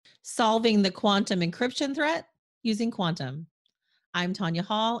Solving the Quantum Encryption Threat Using Quantum. I'm Tanya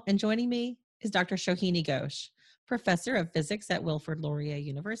Hall, and joining me is Dr. Shohini Ghosh, Professor of Physics at Wilfrid Laurier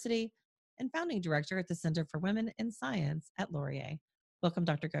University and Founding Director at the Center for Women in Science at Laurier. Welcome,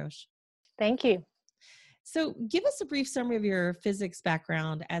 Dr. Ghosh. Thank you. So give us a brief summary of your physics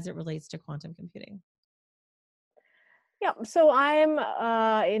background as it relates to quantum computing. Yeah, so I'm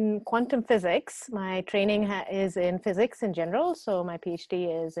in quantum physics. My training is in physics in general, so my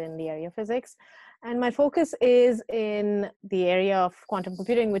PhD is in the area of physics. And my focus is in the area of quantum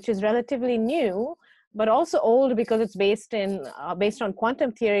computing, which is relatively new, but also old because it's based on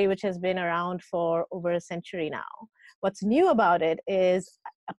quantum theory, which has been around for over a century now. What's new about it is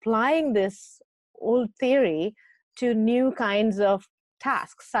applying this old theory to new kinds of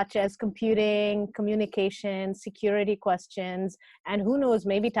tasks such as computing, communication, security questions, and who knows,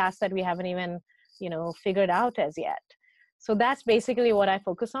 maybe tasks that we haven't even, figured out as yet. So that's basically what I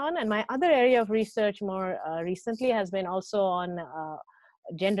focus on. And my other area of research more recently has been also on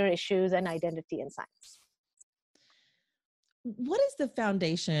gender issues and identity in science. What is the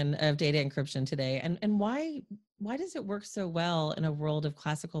foundation of data encryption today, and why does it work so well in a world of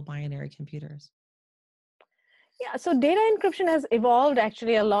classical binary computers? Yeah, so data encryption has evolved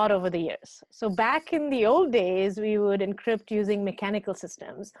actually a lot over the years. So back in the old days, we would encrypt using mechanical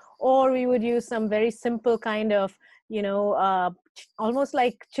systems, or we would use some very simple kind of, almost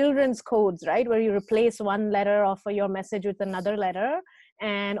like children's codes, right? Where you replace one letter of your message with another letter,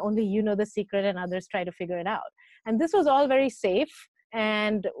 and only you know the secret and others try to figure it out. And this was all very safe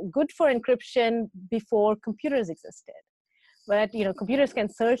and good for encryption before computers existed. But computers can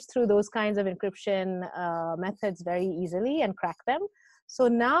search through those kinds of encryption methods very easily and crack them. So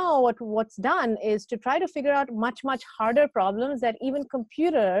now what's done is to try to figure out much harder problems that even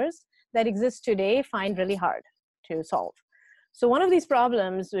computers that exist today find really hard to solve. So one of these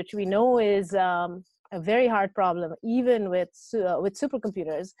problems, which we know is a very hard problem, even with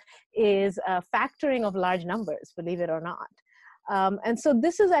supercomputers, is factoring of large numbers, believe it or not. And so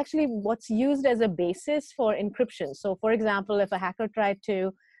this is actually what's used as a basis for encryption. So for example, if a hacker tried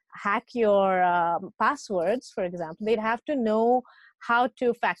to hack your passwords, for example, they'd have to know how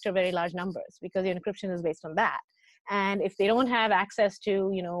to factor very large numbers because your encryption is based on that. And if they don't have access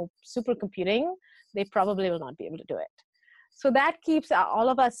to, supercomputing, they probably will not be able to do it. So that keeps all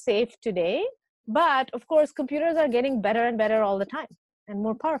of us safe today. But of course, computers are getting better and better all the time and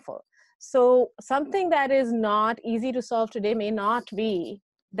more powerful. So something that is not easy to solve today may not be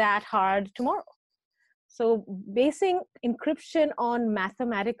that hard tomorrow. So basing encryption on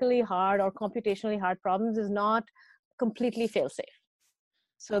mathematically hard or computationally hard problems is not completely fail-safe.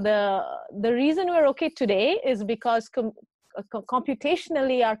 So the reason we're okay today is because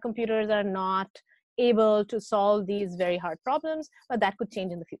computationally our computers are not able to solve these very hard problems, but that could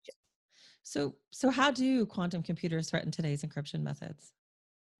change in the future. So how do quantum computers threaten today's encryption methods?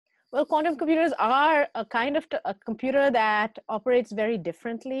 Well, quantum computers are a kind of a computer that operates very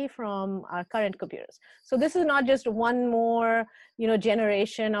differently from our current computers. So this is not just one more,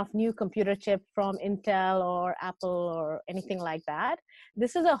 generation of new computer chip from Intel or Apple or anything like that.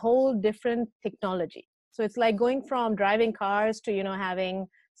 This is a whole different technology. So it's like going from driving cars to, having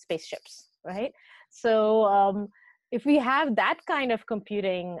spaceships, right? So if we have that kind of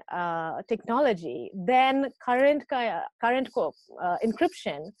computing technology, then current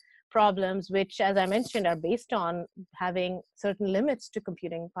encryption problems, which, as I mentioned, are based on having certain limits to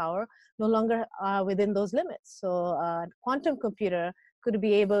computing power, no longer are within those limits. So a quantum computer could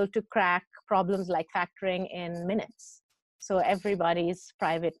be able to crack problems like factoring in minutes. So everybody's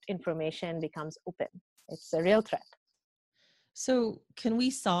private information becomes open. It's a real threat. So can we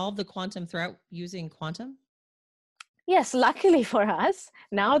solve the quantum threat using quantum? Yes, luckily for us,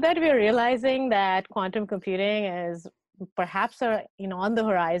 now that we're realizing that quantum computing is perhaps on the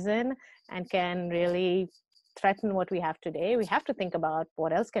horizon and can really threaten what we have today, we have to think about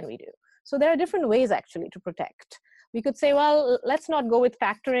what else can we do. So there are different ways actually to protect. We could say, well, let's not go with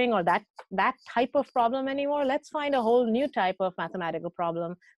factoring or that type of problem anymore. Let's find a whole new type of mathematical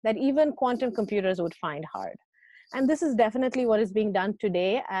problem that even quantum computers would find hard. And this is definitely what is being done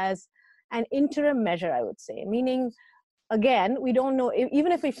today as an interim measure, I would say, meaning, again, we don't know,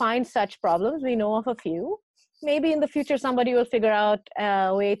 even if we find such problems, we know of a few. Maybe in the future, somebody will figure out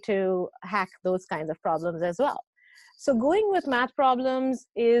a way to hack those kinds of problems as well. So going with math problems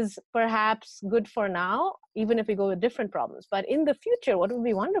is perhaps good for now, even if we go with different problems. But in the future, what would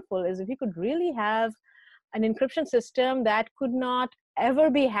be wonderful is if you could really have an encryption system that could not ever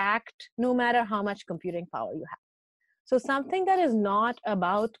be hacked, no matter how much computing power you have. So something that is not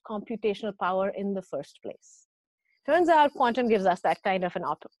about computational power in the first place. Turns out quantum gives us that kind of an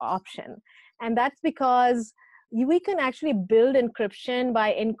option. And that's because we can actually build encryption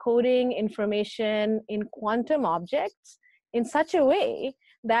by encoding information in quantum objects in such a way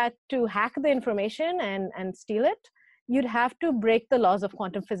that to hack the information and steal it, you'd have to break the laws of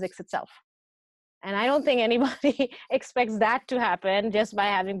quantum physics itself. And I don't think anybody expects that to happen just by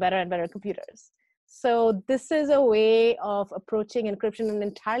having better and better computers. So this is a way of approaching encryption in an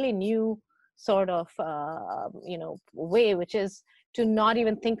entirely new sort of way, which is to not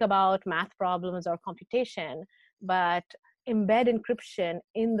even think about math problems or computation, but embed encryption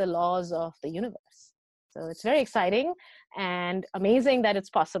in the laws of the universe. So it's very exciting and amazing that it's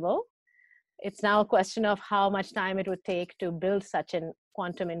possible. It's now a question of how much time it would take to build such an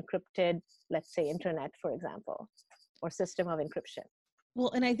quantum encrypted, let's say, internet, for example, or system of encryption.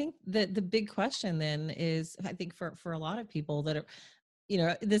 Well, and I think that the big question then is, I think for a lot of people that are,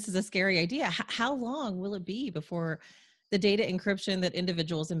 this is a scary idea. How long will it be before the data encryption that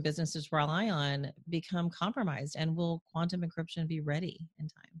individuals and businesses rely on become compromised? And will quantum encryption be ready in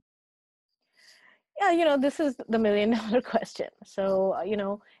time? Yeah, this is the $1 million question. So,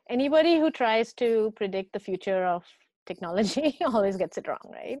 anybody who tries to predict the future of technology always gets it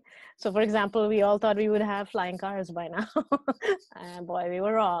wrong, right? So, for example, we all thought we would have flying cars by now. And boy, we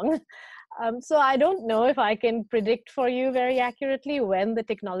were wrong. So I don't know if I can predict for you very accurately when the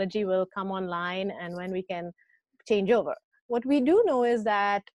technology will come online and when we can change over. What we do know is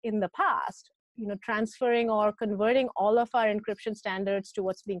that in the past, transferring or converting all of our encryption standards to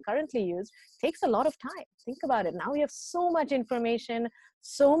what's being currently used takes a lot of time. Think about it. Now we have so much information,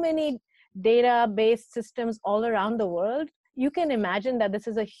 so many data-based systems all around the world. You can imagine that this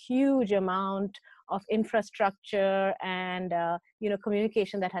is a huge amount of infrastructure and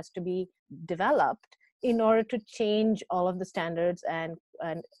communication that has to be developed in order to change all of the standards and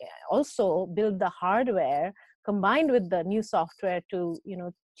also build the hardware combined with the new software to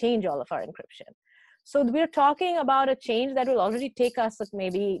change all of our encryption. So we're talking about a change that will already take us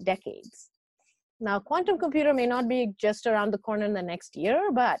maybe decades. Now, quantum computer may not be just around the corner in the next year,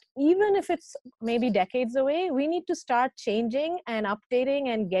 but even if it's maybe decades away, we need to start changing and updating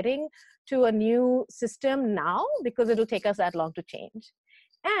and getting to a new system now because it'll take us that long to change.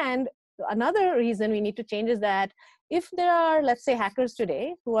 And another reason we need to change is that if there are, let's say, hackers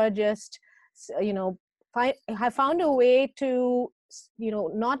today who are just, have found a way to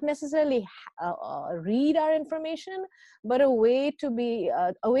not necessarily read our information, but a way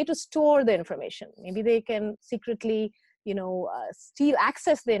to store the information. Maybe they can secretly,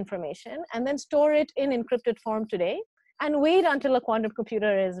 access the information and then store it in encrypted form today and wait until a quantum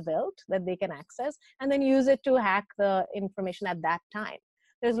computer is built that they can access and then use it to hack the information at that time.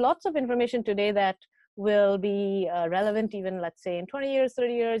 There's lots of information today that will be relevant even, let's say, in 20 years,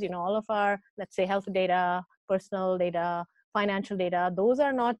 30 years, all of our, let's say, health data, personal data, financial data, those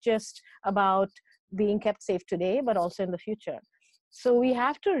are not just about being kept safe today, but also in the future. So we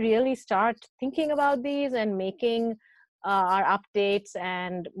have to really start thinking about these and making our updates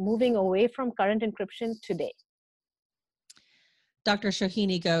and moving away from current encryption today. Dr.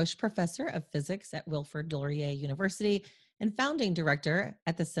 Shohini Ghosh, Professor of Physics at Wilfrid Laurier University and Founding Director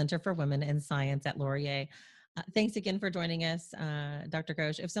at the Center for Women in Science at Laurier. Thanks again for joining us, Dr.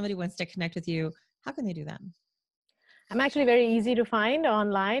 Ghosh. If somebody wants to connect with you, how can they do that? I'm actually very easy to find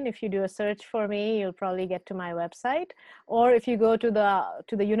online. If you do a search for me, you'll probably get to my website. Or if you go to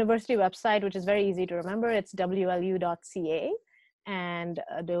the university website, which is very easy to remember, it's wlu.ca, and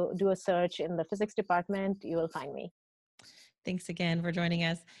do a search in the physics department, you will find me. Thanks again for joining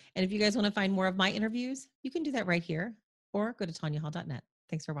us. And if you guys want to find more of my interviews, you can do that right here or go to tanyahall.net.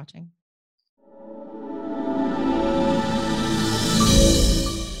 Thanks for watching.